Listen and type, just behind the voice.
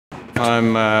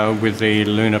I'm with the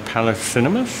Luna Palace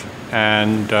Cinemas,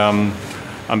 and I'm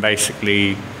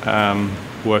basically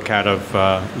work out of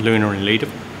Luna in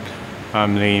Leederville.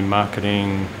 I'm the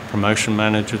marketing promotion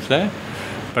manager there.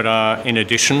 But in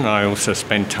addition, I also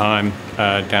spend time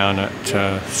down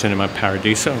at Cinema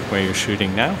Paradiso, where you're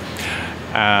shooting now,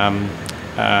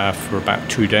 for about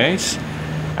 2 days,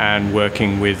 and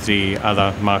working with the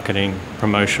other marketing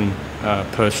promotion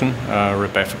person,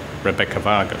 Rebecca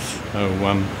Vargas. So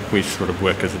we sort of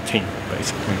work as a team,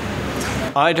 basically.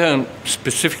 I don't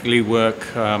specifically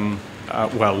work,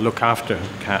 look after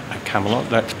Camelot.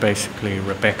 That's basically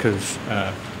Rebecca's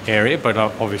area, but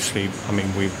obviously, I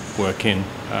mean, we work in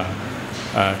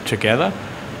together.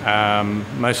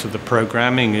 Most of the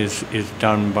programming is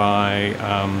done by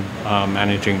our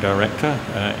managing director,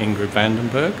 Ingrid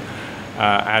Vandenberg,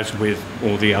 as with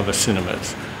all the other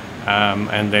cinemas.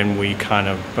 And then we kind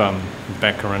of,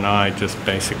 Becca and I just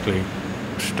basically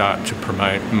start to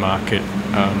promote and market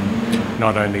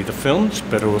not only the films,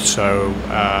 but also,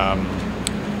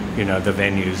 the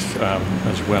venues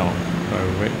as well. So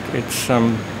it's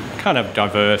kind of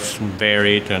diverse and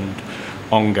varied and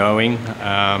ongoing,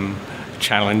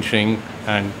 challenging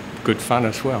and good fun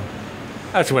as well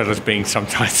as being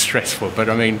sometimes stressful, but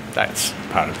I mean, that's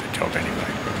part of the job anyway.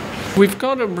 We've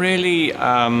got a really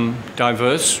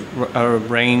diverse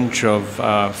range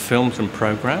of films and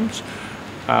programs.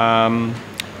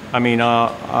 I mean,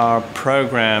 our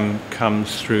program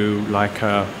comes through like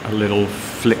a little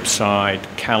flip side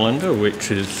calendar, which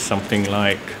is something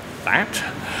like that.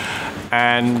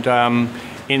 And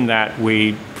in that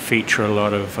we feature a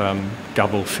lot of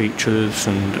double features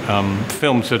and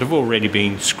films that have already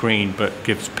been screened, but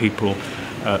gives people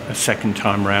a second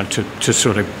time around to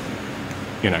sort of,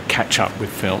 catch up with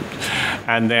films.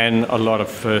 And then a lot of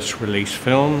first release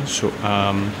films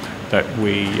that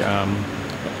we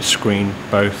screen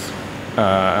both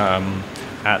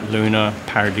at Luna,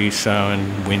 Paradiso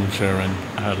and Windsor and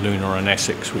Luna and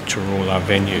Essex, which are all our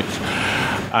venues.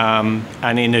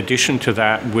 And in addition to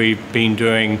that, we've been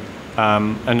doing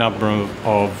a number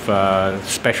of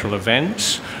special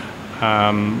events,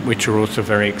 which are also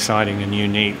very exciting and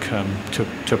unique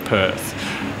to Perth,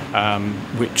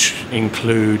 which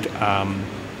include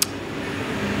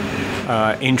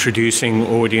introducing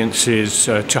audiences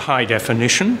to high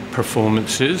definition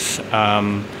performances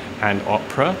and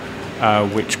opera,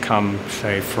 which come,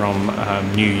 say, from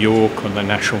New York or the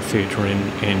National Theatre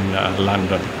in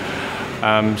London.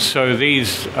 So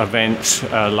these events,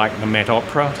 like the Met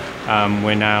Opera,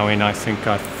 we're now in, I think,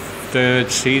 our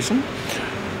 3rd season.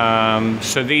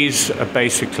 So these are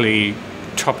basically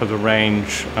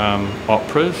top-of-the-range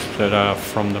operas that are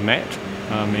from the Met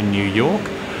in New York.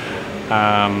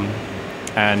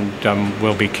 And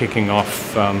we'll be kicking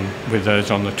off with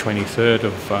those on the 23rd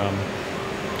of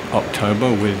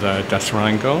October with Das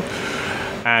Rheingold.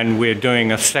 And we're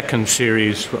doing a second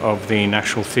series of the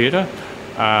National Theatre.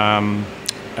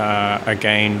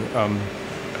 Again,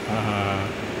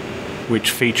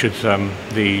 which features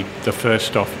the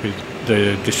first off with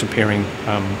the disappearing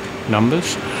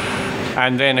numbers,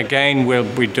 and then again we'll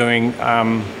be doing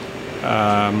the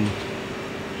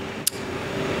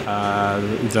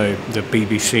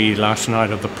BBC Last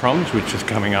Night of the Proms, which is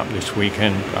coming up this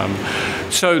weekend.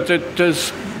 So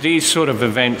there's these sort of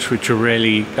events which are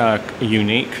really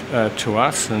unique to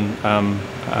us,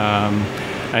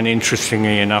 and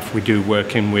interestingly enough, we do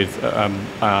work in with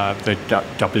the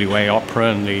WA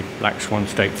Opera and the Black Swan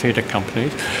State Theatre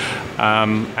companies.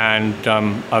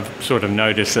 I've sort of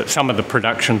noticed that some of the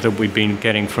productions that we've been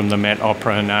getting from the Met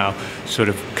Opera are now sort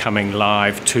of coming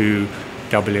live to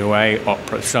WA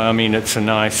Opera. So, I mean, it's a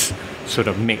nice sort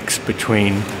of mix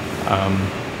between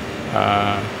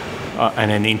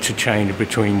and an interchange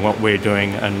between what we're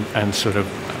doing and sort of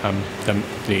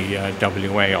the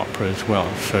WA Opera as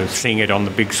well. So seeing it on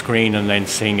the big screen and then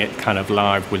seeing it kind of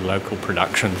live with local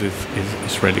productions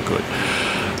is really good.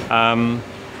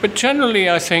 But generally,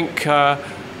 I think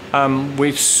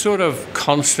we sort of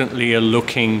constantly are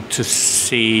looking to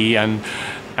see and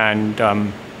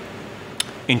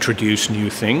introduce new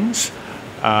things.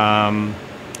 One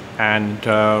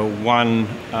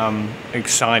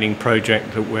exciting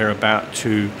project that we're about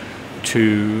to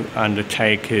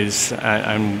undertake is,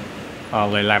 and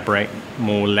I'll elaborate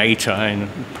more later in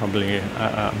probably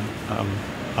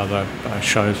other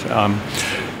shows,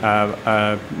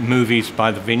 Movies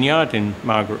by the Vineyard in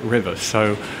Margaret River.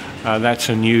 So that's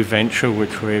a new venture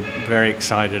which we're very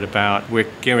excited about. We're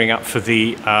gearing up for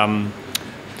the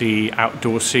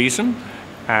outdoor season,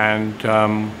 and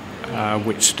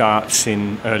which starts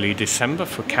in early December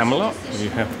for Camelot. We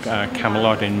have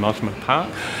Camelot in Mosman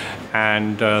Park.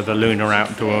 and the Lunar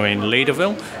Outdoor in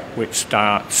Leaderville, which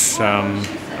starts on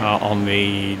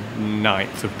the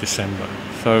 9th of December.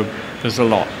 So there's a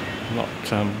lot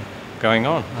going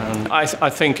on. And I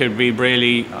think it'd be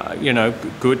really,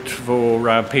 good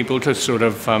for people to sort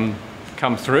of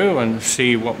come through and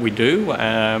see what we do,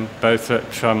 both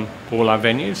at all our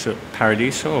venues, at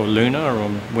Paradiso or Luna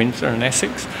or Windsor and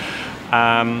Essex,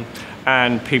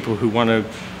 and people who want to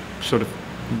sort of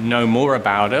know more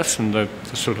about us and the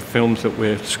sort of films that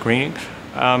we're screening,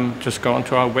 just go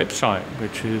onto our website,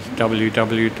 which is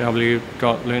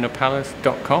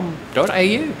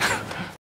www.lunarpalace.com.au.